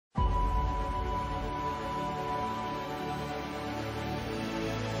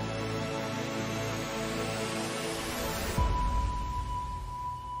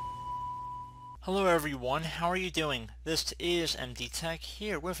Hello everyone, how are you doing? This is MD Tech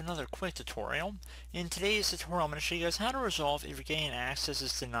here with another quick tutorial. In today's tutorial I'm going to show you guys how to resolve if your getting access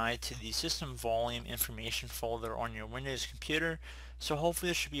is denied to the system volume information folder on your Windows computer. So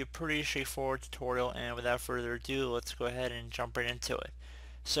hopefully this should be a pretty straightforward tutorial, and without further ado, let's go ahead and jump right into it.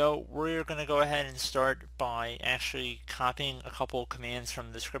 So we're going to go ahead and start by actually copying a couple commands from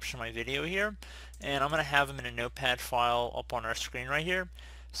the description of my video here, and I'm going to have them in a Notepad file up on our screen right here.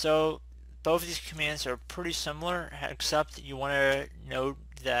 So both of these commands are pretty similar, except you want to note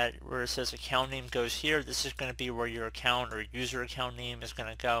that where it says account name goes here, this is going to be where your account or user account name is going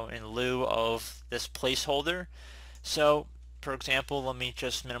to go in lieu of this placeholder. So for example, let me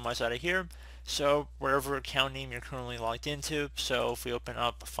just minimize out of here. So wherever account name you're currently logged into, so if we open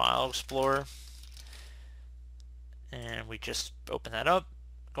up File Explorer and we just open that up,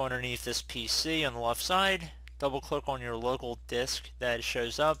 go underneath this PC on the left side, double click on your local disk that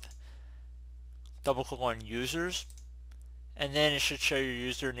shows up, double click on users, and then it should show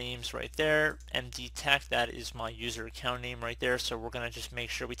your usernames right there. MD Tech, that is my user account name right there, so we're going to just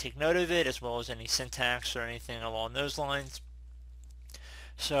make sure we take note of it, as well as any syntax or anything along those lines.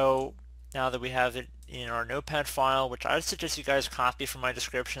 So now that we have it in our Notepad file, which I would suggest you guys copy from my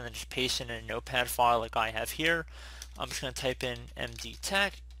description and just paste in a Notepad file like I have here, I'm just going to type in MD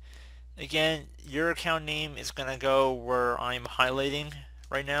Tech. Again, your account name is going to go where I'm highlighting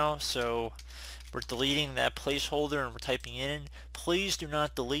right now, so we're deleting that placeholder and we're typing in. Please do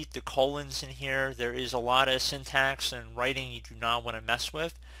not delete the colons in here. There is a lot of syntax and writing you do not want to mess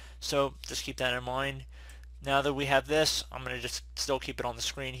with, so just keep that in mind. Now that we have this, I'm going to just still keep it on the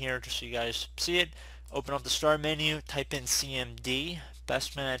screen here just so you guys see it. Open up the start menu, type in CMD,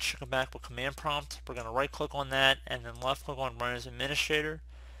 best match back with command prompt. We're going to right click on that and then left click on run as administrator.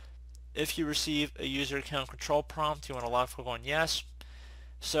 If you receive a user account control prompt, you want to left click on yes.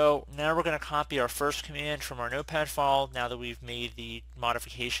 So now we're going to copy our first command from our Notepad file. Now that we've made the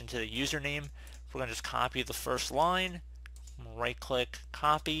modification to the username, we're going to just copy the first line, right click,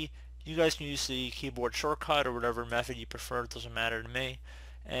 copy. You guys can use the keyboard shortcut or whatever method you prefer, it doesn't matter to me.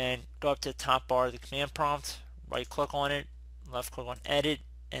 And go up to the top bar of the command prompt, right click on it, left click on edit,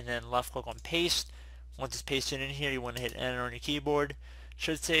 and then left click on paste. Once it's pasted in here, you want to hit enter on your keyboard.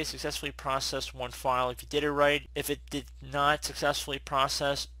 Should say successfully processed one file if you did it right. If it did not successfully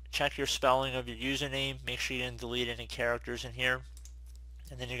process, check your spelling of your username. Make sure you didn't delete any characters in here.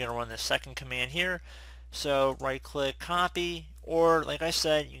 And then you're going to run the second command here. So right click, copy, or like I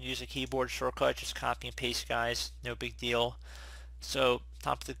said, you can use a keyboard shortcut, just copy and paste, guys, no big deal. So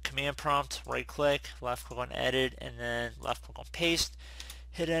top of the command prompt, right click, left click on edit, and then left click on paste.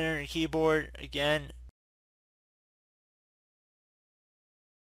 Hit enter on your keyboard again.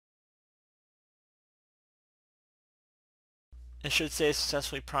 It should say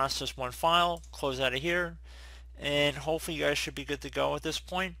successfully processed one file. Close out of here, and hopefully you guys should be good to go at this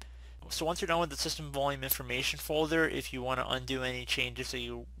point. So once you're done with the system volume information folder, if you want to undo any changes that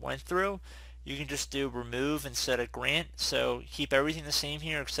you went through, you can just do remove instead of grant. So keep everything the same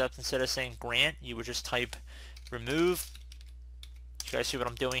here, except instead of saying grant, you would just type remove. You guys see what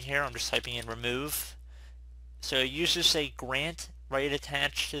I'm doing here? I'm just typing in remove. So you just say grant right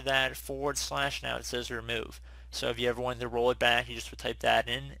attached to that /, now it says remove. So if you ever wanted to roll it back, you just would type that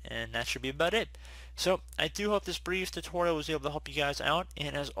in, and that should be about it. So I do hope this brief tutorial was able to help you guys out,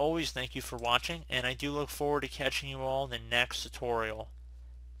 and as always, thank you for watching, and I do look forward to catching you all in the next tutorial.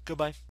 Goodbye.